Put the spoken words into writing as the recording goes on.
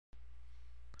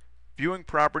Viewing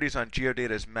properties on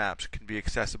GeoData's maps can be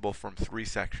accessible from three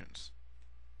sections: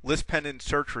 list pendant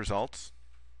search results,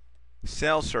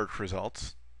 sales search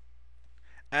results,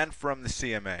 and from the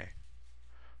CMA.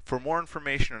 For more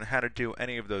information on how to do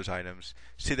any of those items,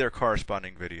 see their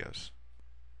corresponding videos.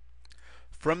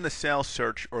 From the sales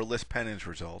search or list pendants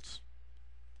results,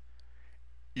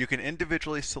 you can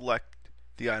individually select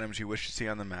the items you wish to see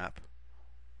on the map,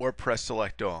 or press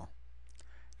Select All,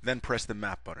 then press the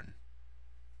Map button.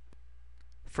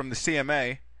 From the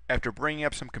CMA, after bringing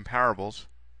up some comparables,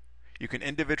 you can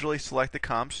individually select the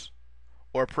comps,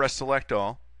 or press Select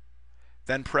All,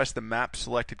 then press the Map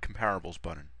Selected Comparables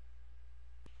button.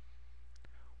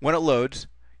 When it loads,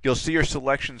 you'll see your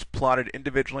selections plotted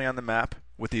individually on the map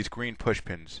with these green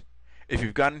pushpins. If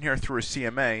you've gotten here through a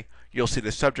CMA, you'll see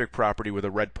the subject property with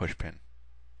a red pushpin.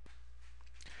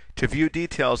 To view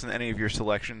details in any of your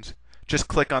selections, just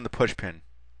click on the pushpin.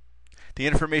 The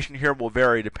information here will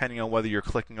vary depending on whether you're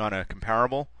clicking on a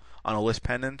comparable, on a list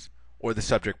pendant, or the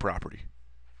subject property.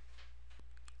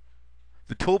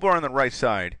 The toolbar on the right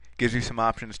side gives you some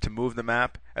options to move the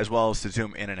map as well as to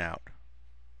zoom in and out.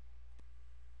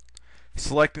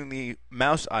 Selecting the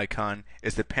mouse icon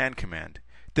is the pan command.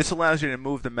 This allows you to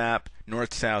move the map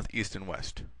north, south, east, and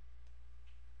west.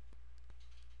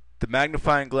 The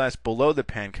magnifying glass below the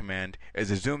pan command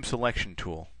is a zoom selection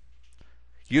tool.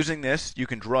 Using this, you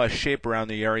can draw a shape around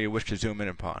the area you wish to zoom in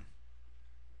upon.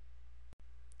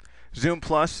 Zoom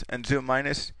plus and zoom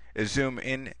minus is zoom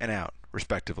in and out,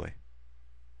 respectively.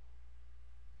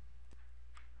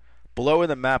 Below are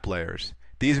the map layers.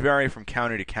 These vary from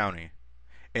county to county.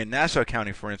 In Nassau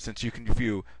County, for instance, you can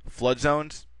view flood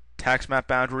zones, tax map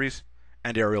boundaries,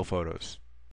 and aerial photos.